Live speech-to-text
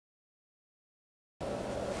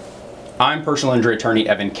I'm personal injury attorney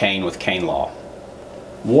Evan Kaine with Kaine Law.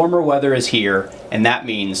 Warmer weather is here, and that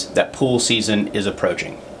means that pool season is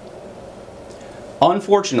approaching.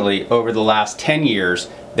 Unfortunately, over the last 10 years,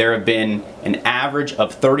 there have been an average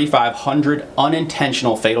of 3,500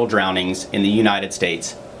 unintentional fatal drownings in the United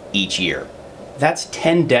States each year. That's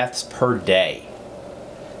 10 deaths per day.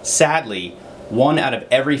 Sadly, 1 out of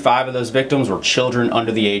every 5 of those victims were children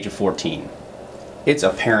under the age of 14. It's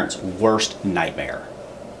a parent's worst nightmare.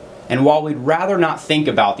 And while we'd rather not think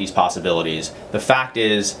about these possibilities, the fact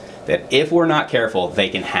is that if we're not careful, they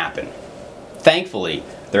can happen. Thankfully,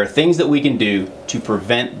 there are things that we can do to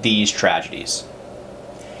prevent these tragedies.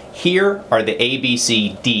 Here are the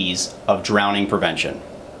ABCDs of drowning prevention.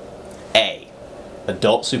 A,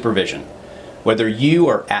 adult supervision. Whether you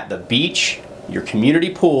are at the beach, your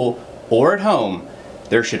community pool, or at home,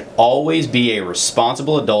 there should always be a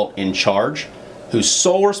responsible adult in charge whose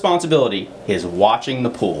sole responsibility is watching the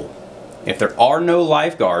pool. If there are no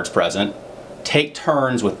lifeguards present, take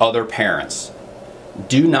turns with other parents.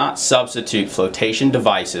 Do not substitute flotation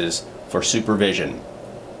devices for supervision.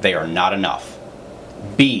 They are not enough.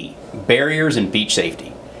 B, barriers and beach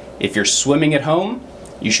safety. If you're swimming at home,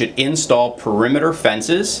 you should install perimeter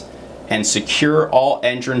fences and secure all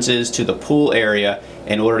entrances to the pool area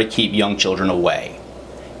in order to keep young children away.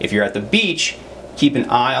 If you're at the beach, keep an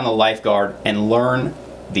eye on the lifeguard and learn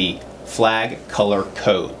the flag color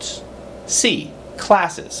codes. C,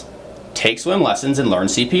 classes. Take swim lessons and learn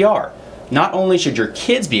CPR. Not only should your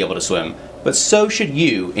kids be able to swim, but so should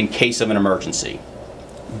you in case of an emergency.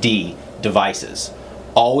 D, devices.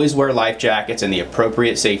 Always wear life jackets and the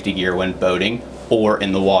appropriate safety gear when boating or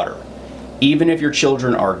in the water. Even if your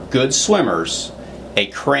children are good swimmers, a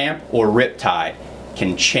cramp or riptide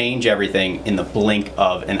can change everything in the blink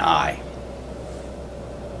of an eye.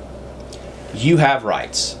 You have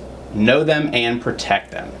rights. Know them and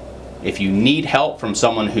protect them. If you need help from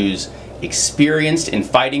someone who's experienced in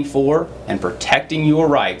fighting for and protecting your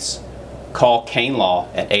rights, call Kaine Law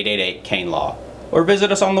at 888-KAINE-LAW or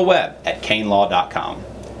visit us on the web at kainelaw.com.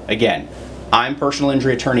 Again, I'm personal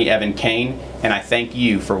injury attorney Evan Kaine, and I thank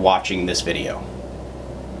you for watching this video.